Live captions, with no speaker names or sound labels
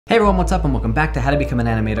Hey everyone, what's up and welcome back to How to Become an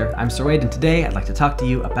Animator. I'm Sir Wade and today I'd like to talk to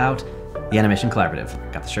you about the Animation Collaborative.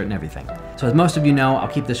 Got the shirt and everything. So as most of you know, I'll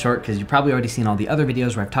keep this short because you've probably already seen all the other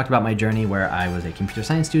videos where I've talked about my journey where I was a computer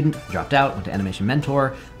science student, dropped out, went to Animation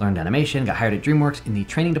Mentor, learned animation, got hired at DreamWorks in the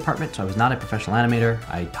training department, so I was not a professional animator.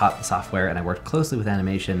 I taught the software and I worked closely with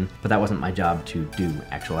animation, but that wasn't my job to do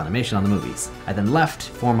actual animation on the movies. I then left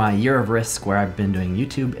for my year of risk where I've been doing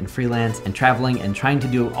YouTube and freelance and traveling and trying to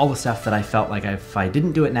do all the stuff that I felt like if I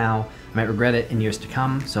didn't do it now, I might regret it in years to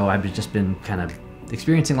come. So I've just been kind of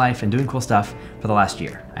experiencing life and doing cool stuff for the last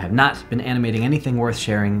year. I have not been animating anything worth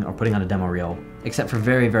sharing or putting on a demo reel, except for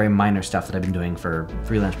very, very minor stuff that I've been doing for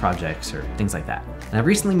freelance projects or things like that. And I've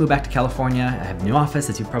recently moved back to California. I have a new office,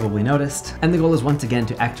 as you've probably noticed, and the goal is once again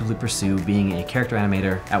to actively pursue being a character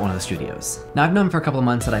animator at one of the studios. Now I've known for a couple of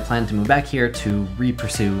months that I plan to move back here to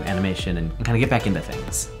re-pursue animation and kind of get back into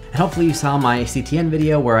things. And hopefully you saw my CTN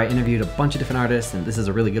video where I interviewed a bunch of different artists, and this is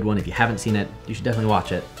a really good one. If you haven't seen it, you should definitely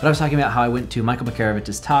watch it. But I was talking about how I went to Michael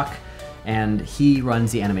Bakarovich's talk, and he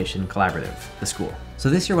runs the Animation Collaborative, the school. So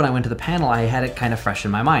this year when I went to the panel, I had it kind of fresh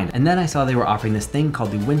in my mind. And then I saw they were offering this thing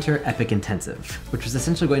called the Winter Epic Intensive, which was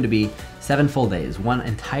essentially going to be 7 full days, one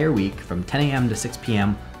entire week from 10 a.m. to 6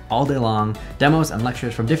 p.m. all day long, demos and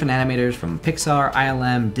lectures from different animators from Pixar,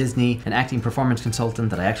 ILM, Disney, an acting performance consultant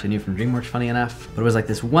that I actually knew from DreamWorks, funny enough. But it was like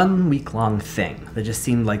this 1 week long thing that just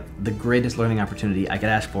seemed like the greatest learning opportunity I could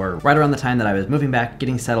ask for right around the time that I was moving back,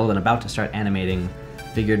 getting settled, and about to start animating.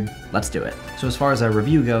 Figured, let's do it. So as far as our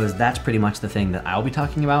review goes, that's pretty much the thing that I'll be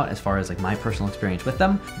talking about as far as like my personal experience with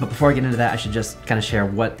them. But before I get into that, I should just kind of share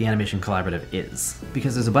what the Animation Collaborative is.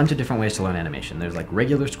 Because there's a bunch of different ways to learn animation. There's like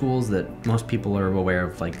regular schools that most people are aware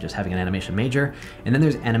of, like just having an animation major. And then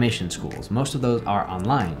there's animation schools. Most of those are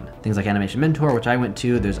online. Things like Animation Mentor, which I went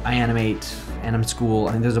to, there's iAnimate, Anim School.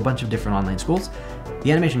 I mean, there's a bunch of different online schools.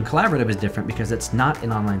 The Animation Collaborative is different because it's not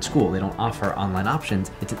an online school. They don't offer online options.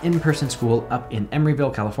 It's an in-person school up in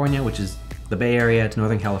Emeryville, California, which is the Bay Area. It's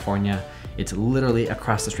Northern California. It's literally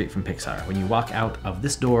across the street from Pixar. When you walk out of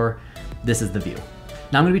this door, this is the view.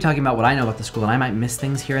 Now I'm going to be talking about what I know about the school, and I might miss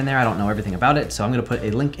things here and there. I don't know everything about it, so I'm going to put a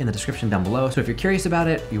link in the description down below. So if you're curious about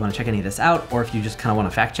it, you want to check any of this out, or if you just kind of want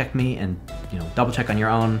to fact check me and double check on your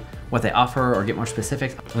own what they offer or get more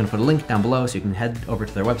specific, I'm going to put a link down below so you can head over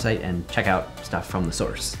to their website and check out stuff from the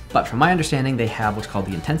source. But from my understanding, they have what's called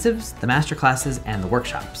the intensives, the master classes, and the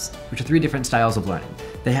workshops, which are 3 different styles of learning.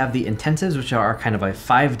 They have the intensives, which are kind of a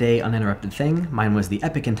 5-day uninterrupted thing. Mine was the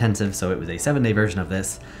Epic Intensive, so it was a 7-day version of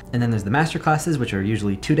this. And then there's the master classes, which are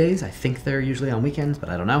usually 2 days. I think they're usually on weekends, but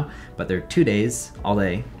I don't know. But they're 2 days, all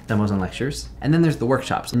day, demos and lectures. And then there's the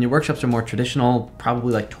workshops. And your workshops are more traditional,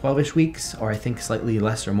 probably like 12-ish weeks, or I think slightly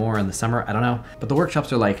less or more in the summer, I don't know. But the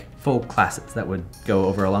workshops are like full classes that would go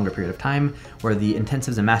over a longer period of time, where the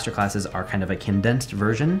intensives and master classes are kind of a condensed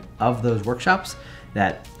version of those workshops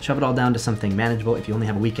that shove it all down to something manageable if you only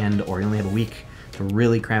have a weekend or you only have a week to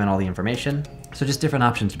really cram in all the information. So just different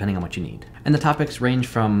options depending on what you need. And the topics range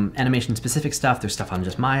from animation specific stuff, there's stuff on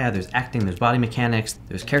just Maya, there's acting, there's body mechanics,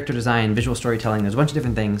 there's character design, visual storytelling, there's a bunch of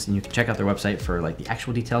different things, and you can check out their website for like the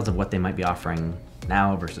actual details of what they might be offering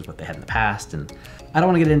now versus what they had in the past. And I don't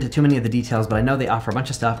want to get into too many of the details, but I know they offer a bunch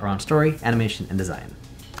of stuff around story, animation, and design.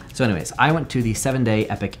 So anyways, I went to the 7-day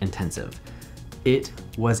Epic Intensive. It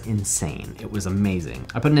was insane. It was amazing.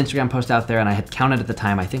 I put an Instagram post out there and I had counted at the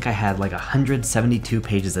time, I think I had like 172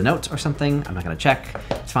 pages of notes or something. I'm not gonna check,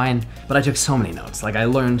 it's fine. But I took so many notes, like I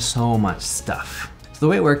learned so much stuff. So the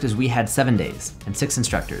way it worked is we had 7 days and 6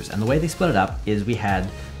 instructors. And the way they split it up is we had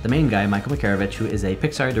the main guy, Michael Bakarovich, who is a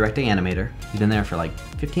Pixar directing animator. He's been there for like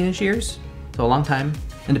 15-ish years, so a long time.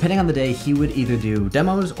 And depending on the day, he would either do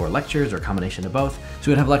demos or lectures or a combination of both. So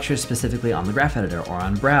he would have lectures specifically on the graph editor or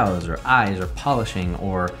on brows or eyes or polishing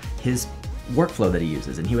or his workflow that he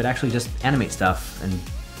uses. And he would actually just animate stuff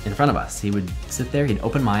in front of us. He would sit there, he'd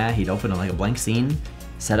open Maya, he'd open like a blank scene,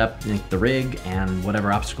 set up like the rig and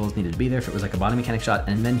whatever obstacles needed to be there if it was like a body mechanic shot,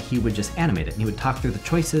 and then he would just animate it. And he would talk through the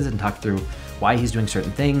choices and talk through why he's doing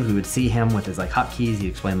certain things. We would see him with his like hotkeys. He'd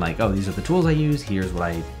explain like, oh, these are the tools I use, here's what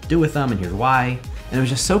I do with them, and here's why. And it was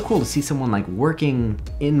just so cool to see someone like working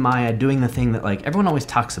in Maya, doing the thing that like everyone always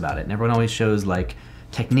talks about it, and everyone always shows like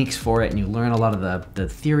techniques for it, and you learn a lot of the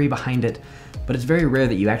theory behind it. But it's very rare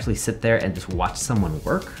that you actually sit there and just watch someone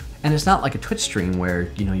work. And it's not like a Twitch stream where,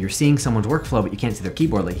 you're seeing someone's workflow, but you can't see their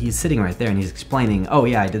keyboard. Like he's sitting right there and he's explaining, oh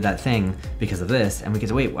yeah, I did that thing because of this. And we can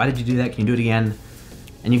say, wait, why did you do that? Can you do it again?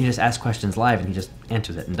 And you can just ask questions live and he just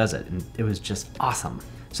answers it and does it. And it was just awesome.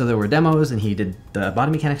 So there were demos and he did the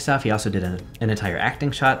body mechanic stuff. He also did an entire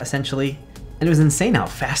acting shot essentially. And it was insane how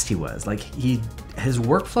fast he was. Like his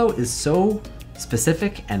workflow is so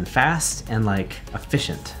specific and fast and like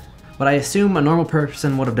efficient. What I assume a normal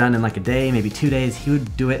person would have done in like a day, maybe 2 days, he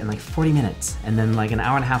would do it in like 40 minutes. And then like an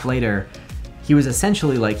hour and a half later, he was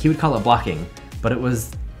essentially like, he would call it blocking, but it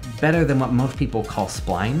was better than what most people call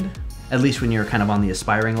splined. At least when you're kind of on the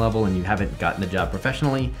aspiring level and you haven't gotten the job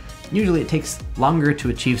professionally. Usually it takes longer to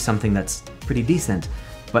achieve something that's pretty decent,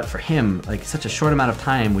 but for him, like such a short amount of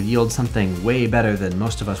time would yield something way better than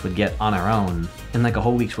most of us would get on our own in like a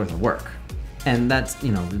whole week's worth of work. And that's,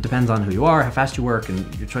 you know, it depends on who you are, how fast you work,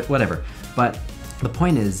 and your choice, whatever. But the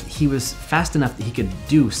point is, he was fast enough that he could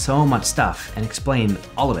do so much stuff and explain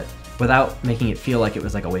all of it without making it feel like it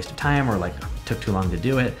was like a waste of time or like took too long to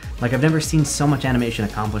do it. Like I've never seen so much animation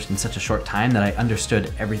accomplished in such a short time that I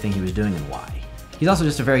understood everything he was doing and why. He's also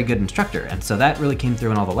just a very good instructor, and so that really came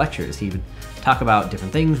through in all the lectures. He would talk about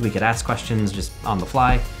different things, we could ask questions just on the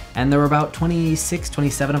fly, and there were about 26,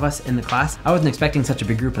 27 of us in the class. I wasn't expecting such a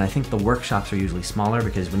big group, and I think the workshops are usually smaller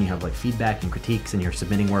because when you have like feedback and critiques and you're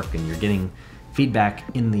submitting work and you're getting feedback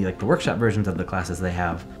in the workshop versions of the classes they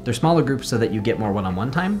have, they're smaller groups so that you get more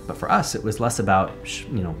one-on-one time. But for us, it was less about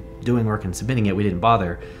doing work and submitting it. We didn't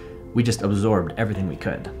bother. We just absorbed everything we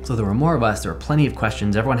could. So there were more of us, there were plenty of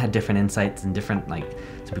questions, everyone had different insights and different,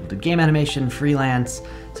 some people did game animation, freelance,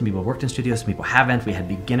 some people worked in studios, some people haven't. We had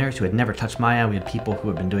beginners who had never touched Maya, we had people who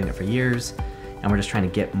had been doing it for years, and we're just trying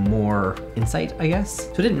to get more insight, I guess.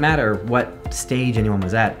 So it didn't matter what stage anyone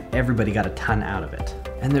was at, everybody got a ton out of it.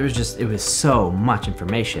 And there was just, it was so much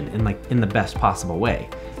information in the best possible way.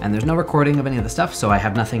 And there's no recording of any of the stuff, so I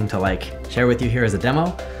have nothing to share with you here as a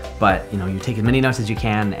demo. But you take as many notes as you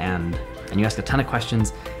can and you ask a ton of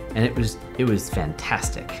questions, and it was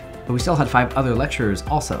fantastic. But we still had 5 other lecturers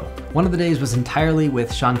also. One of the days was entirely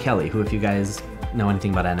with Sean Kelly, who, if you guys know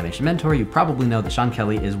anything about Animation Mentor, you probably know that Sean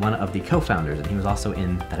Kelly is one of the co-founders, and he was also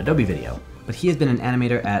in that Adobe video. But he has been an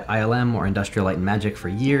animator at ILM, or Industrial Light and Magic, for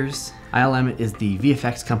years. ILM is the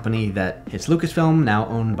VFX company that hits Lucasfilm, now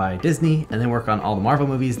owned by Disney, and they work on all the Marvel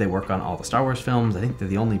movies, they work on all the Star Wars films. I think they're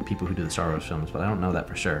the only people who do the Star Wars films, but I don't know that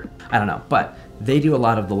for sure. I don't know, but they do a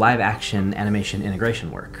lot of the live action animation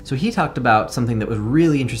integration work. So he talked about something that was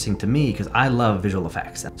really interesting to me because I love visual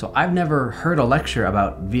effects. So I've never heard a lecture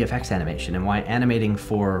about VFX animation and why animating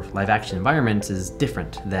for live action environments is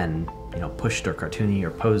different than pushed or cartoony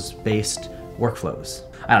or pose-based workflows.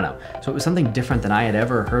 I don't know. So it was something different than I had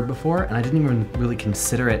ever heard before, and I didn't even really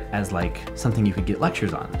consider it as something you could get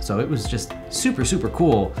lectures on. So it was just super, super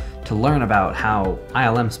cool to learn about how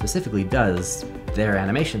ILM specifically does their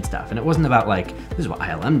animation stuff. And it wasn't about this is what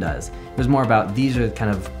ILM does. It was more about these are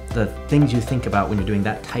kind of the things you think about when you're doing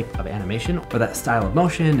that type of animation or that style of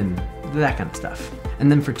motion and that kind of stuff.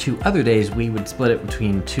 And then for 2 other days, we would split it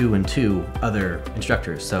between 2 and 2 other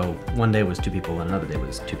instructors. So one day was 2 people and another day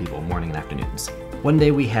was 2 people, morning and afternoons. One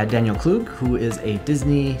day we had Daniel Klug, who is a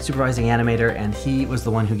Disney supervising animator, and he was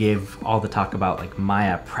the one who gave all the talk about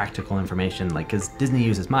Maya practical information, because Disney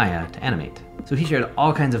uses Maya to animate. So he shared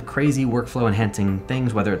all kinds of crazy workflow enhancing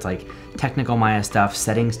things, whether it's technical Maya stuff,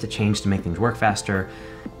 settings to change to make things work faster,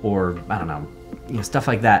 or I don't know, stuff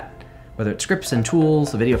like that. Whether it's scripts and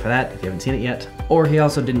tools, a video for that if you haven't seen it yet. Or he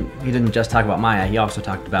didn't just talk about Maya, he also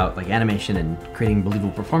talked about animation and creating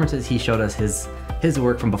believable performances. He showed us his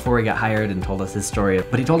work from before he got hired and told us his story.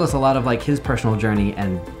 But he told us a lot of his personal journey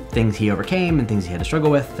and things he overcame and things he had to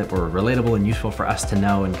struggle with that were relatable and useful for us to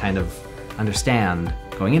know and kind of understand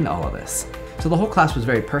going into all of this. So the whole class was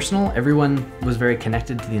very personal. Everyone was very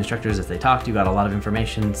connected to the instructors as they talked. You got a lot of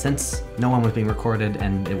information since no one was being recorded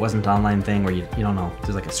and it wasn't an online thing where you don't know,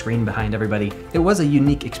 there's a screen behind everybody. It was a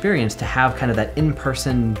unique experience to have kind of that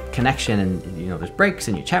in-person connection and there's breaks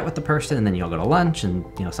and you chat with the person and then you all go to lunch and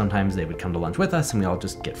sometimes they would come to lunch with us and we all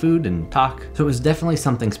just get food and talk. So it was definitely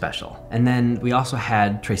something special. And then we also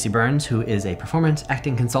had Tracy Burns, who is a performance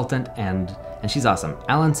acting consultant and she's awesome.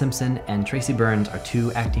 Alan Simpson and Tracy Burns are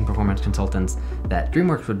 2 acting performance consultants that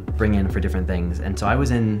DreamWorks would bring in for different things. And so I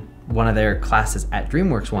was in one of their classes at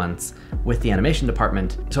DreamWorks once with the animation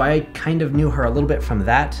department. So I kind of knew her a little bit from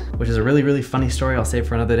that, which is a really, really funny story I'll save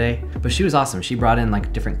for another day. But she was awesome. She brought in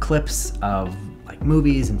different clips of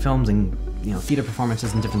movies and films and theater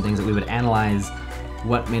performances and different things that we would analyze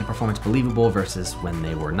what made a performance believable versus when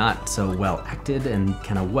they were not so well acted and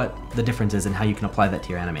kind of what the difference is and how you can apply that to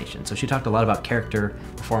your animation. So she talked a lot about character,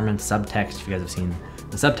 performance, subtext, if you guys have seen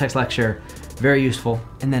the subtext lecture, very useful.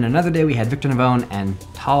 And then another day we had Victor Navone and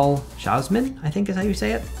Tal Shazman, I think is how you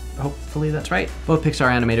say it. hopefully that's right. Both Pixar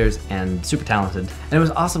animators and super talented. And it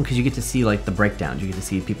was awesome because you get to see like the breakdowns. You get to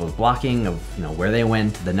see people's blocking of, you know, where they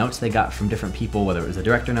went, the notes they got from different people, whether it was a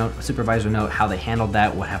director note, a supervisor note, how they handled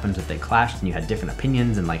that, what happens if they clashed and you had different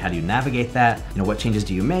opinions, and like how do you navigate that? You know, what changes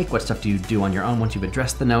do you make? What stuff do you do on your own once you've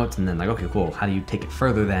addressed the notes? And then like, okay, cool, how do you take it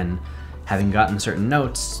further then? Having gotten certain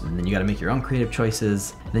notes, and then you gotta make your own creative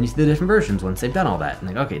choices. And then you see the different versions once they've done all that. And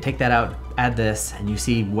like, okay, take that out, add this, and you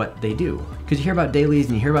see what they do. Because you hear about dailies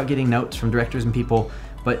and you hear about getting notes from directors and people,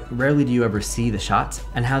 but rarely do you ever see the shots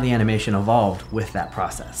and how the animation evolved with that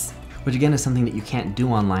process. Which again is something that you can't do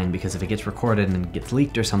online, because if it gets recorded and gets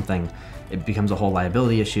leaked or something, it becomes a whole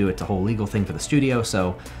liability issue, it's a whole legal thing for the studio,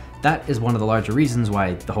 so that is one of the larger reasons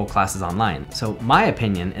why the whole class is online. So my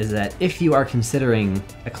opinion is that if you are considering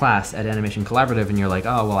a class at Animation Collaborative and you're like,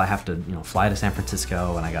 oh, well, I have to, you know, fly to San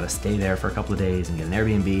Francisco and I gotta stay there for a couple of days and get an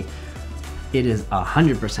Airbnb, it is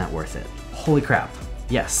 100% worth it. Holy crap,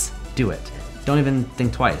 yes, do it. Don't even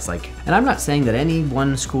think twice. Like, and I'm not saying that any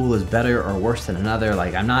one school is better or worse than another,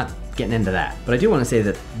 like I'm not getting into that. But I do want to say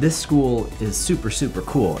that this school is super, super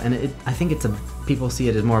cool. And I think people see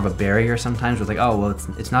it as more of a barrier sometimes, where it's like, oh, well,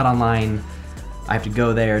 it's not online. I have to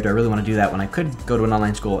go there. Do I really want to do that when I could go to an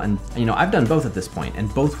online school? And you know, I've done both at this point,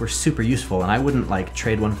 and both were super useful, and I wouldn't like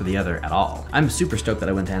trade one for the other at all. I'm super stoked that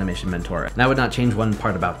I went to Animation Mentor, and I would not change one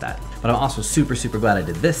part about that. But I'm also super, super glad I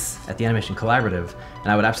did this at the Animation Collaborative,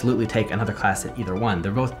 and I would absolutely take another class at either one.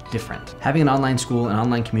 They're both different. Having an online school, an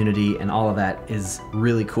online community, and all of that is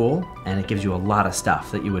really cool, and it gives you a lot of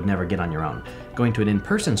stuff that you would never get on your own. Going to an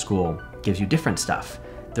in-person school gives you different stuff.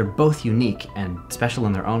 They're both unique and special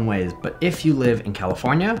in their own ways, but if you live in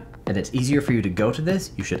California and it's easier for you to go to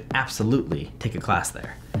this, you should absolutely take a class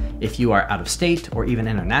there. If you are out of state or even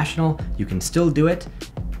international, you can still do it,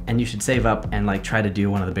 and you should save up and like try to do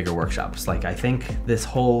one of the bigger workshops. Like I think this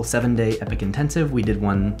whole 7-day Epic Intensive, we did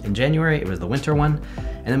one in January, it was the winter one,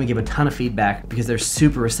 and then we gave a ton of feedback because they're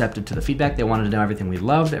super receptive to the feedback. They wanted to know everything we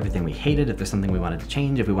loved, everything we hated, if there's something we wanted to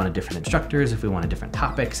change, if we wanted different instructors, if we wanted different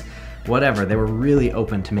topics, whatever. They were really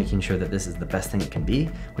open to making sure that this is the best thing it can be,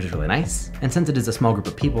 which is really nice. And since it is a small group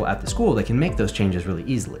of people at the school, they can make those changes really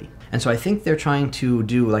easily. And so I think they're trying to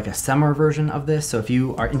do like a summer version of this. So if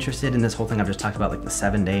you are interested in this whole thing I've just talked about, like the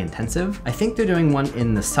 7-day intensive, I think they're doing one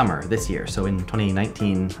in the summer this year. So in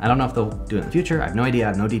 2019, I don't know if they'll do it in the future. I have no idea, I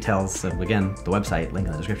have no details. So again, the website, link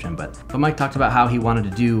in the description, but Mike talked about how he wanted to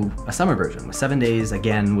do a summer version with 7 days,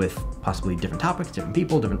 again, with possibly different topics, different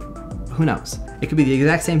people, who knows? It could be the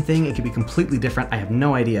exact same thing, it could be completely different, I have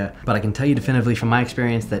no idea, but I can tell you definitively from my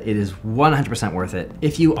experience that it is 100% worth it.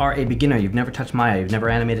 If you are a beginner, you've never touched Maya, you've never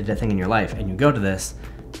animated a thing in your life, and you go to this,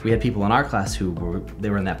 we had people in our class who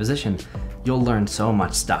were in that position, you'll learn so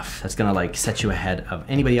much stuff that's gonna like set you ahead of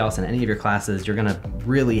anybody else in any of your classes. You're gonna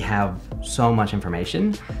really have so much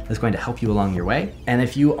information that's going to help you along your way. And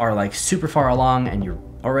if you are like super far along and you're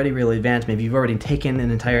already really advanced, maybe you've already taken an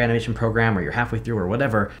entire animation program or you're halfway through or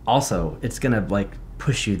whatever, also it's gonna like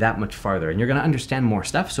push you that much farther and you're gonna understand more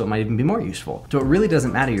stuff, so it might even be more useful. So it really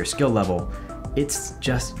doesn't matter your skill level, it's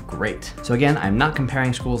just great. So again, I'm not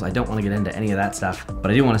comparing schools, I don't wanna get into any of that stuff, but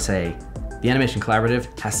I do wanna say the Animation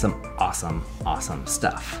Collaborative has some awesome, awesome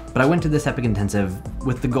stuff. But I went to this Epic Intensive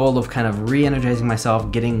with the goal of kind of re-energizing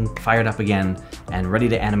myself, getting fired up again, and ready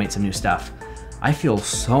to animate some new stuff. I feel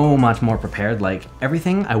so much more prepared. Like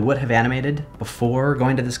everything I would have animated before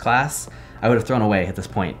going to this class, I would have thrown away at this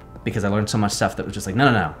point because I learned so much stuff that was just like,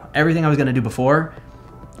 no. Everything I was gonna do before,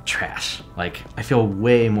 trash. Like I feel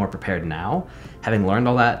way more prepared now, having learned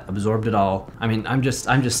all that, absorbed it all. I mean, I'm just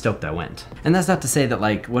stoked I went. And that's not to say that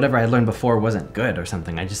like whatever I learned before wasn't good or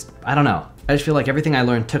something. I don't know. I just feel like everything I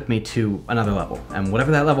learned took me to another level, and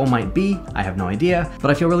whatever that level might be, I have no idea, but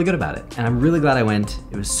I feel really good about it. And I'm really glad I went.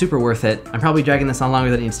 It was super worth it. I'm probably dragging this on longer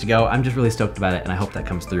than it needs to go. I'm just really stoked about it, and I hope that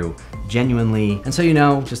comes through genuinely. And so you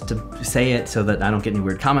know, just to say it so that I don't get any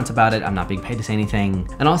weird comments about it, I'm not being paid to say anything.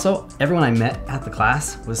 And also, everyone I met at the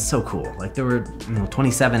class was so cool. Like there were,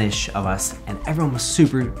 27-ish of us, and everyone was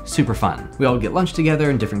super, super fun. We all would get lunch together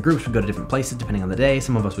in different groups, we'd go to different places depending on the day.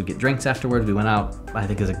 Some of us would get drinks afterwards. We went out, I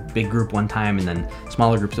think as a big group one time, and then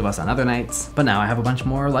smaller groups of us on other nights. But now I have a bunch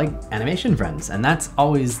more like animation friends, and that's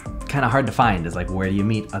always kind of hard to find, is like where do you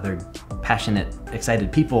meet other passionate,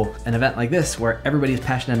 excited people. An event like this where everybody's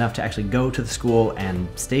passionate enough to actually go to the school and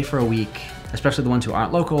stay for a week, especially the ones who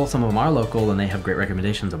aren't local. Some of them are local and they have great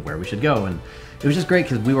recommendations of where we should go. And it was just great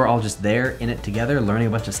because we were all just there in it together, learning a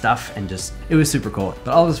bunch of stuff, and it was super cool.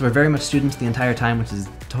 But all of us were very much students the entire time, which is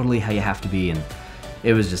totally how you have to be. And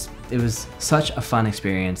it was such a fun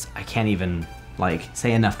experience. I can't even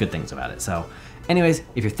say enough good things about it. So anyways,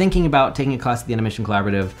 if you're thinking about taking a class at the Animation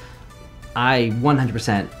Collaborative, I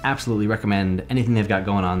 100% absolutely recommend anything they've got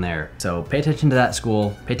going on there. So pay attention to that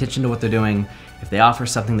school, pay attention to what they're doing. If they offer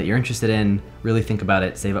something that you're interested in, really think about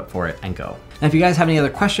it, save up for it, and go. Now, if you guys have any other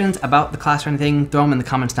questions about the class or anything, throw them in the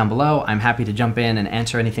comments down below. I'm happy to jump in and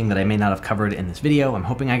answer anything that I may not have covered in this video. I'm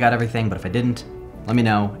hoping I got everything, but if I didn't, let me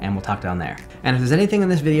know and we'll talk down there. And if there's anything in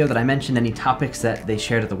this video that I mentioned, any topics that they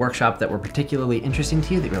shared at the workshop that were particularly interesting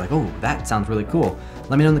to you, that you're like, oh, that sounds really cool,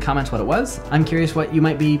 let me know in the comments what it was. I'm curious what you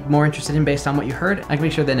might be more interested in based on what you heard. I can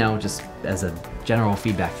make sure they know, just as a general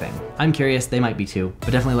feedback thing. I'm curious, they might be too,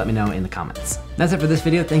 but definitely let me know in the comments. That's it for this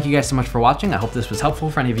video. Thank you guys so much for watching. I hope this was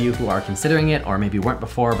helpful for any of you who are considering it or maybe weren't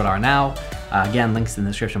before but are now. Again, links in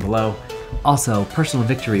the description below. Also, personal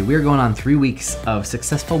victory, we're going on 3 weeks of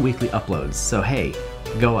successful weekly uploads. So hey,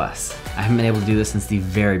 go us. I haven't been able to do this since the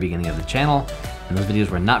very beginning of the channel, and those videos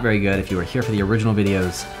were not very good. If you were here for the original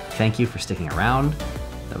videos, thank you for sticking around.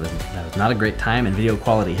 That was not a great time in video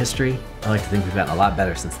quality history. I like to think we've gotten a lot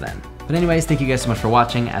better since then. But anyways, thank you guys so much for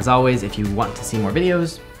watching. As always, if you want to see more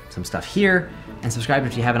videos, some stuff here, and subscribe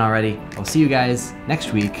if you haven't already. I'll see you guys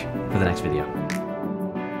next week for the next video.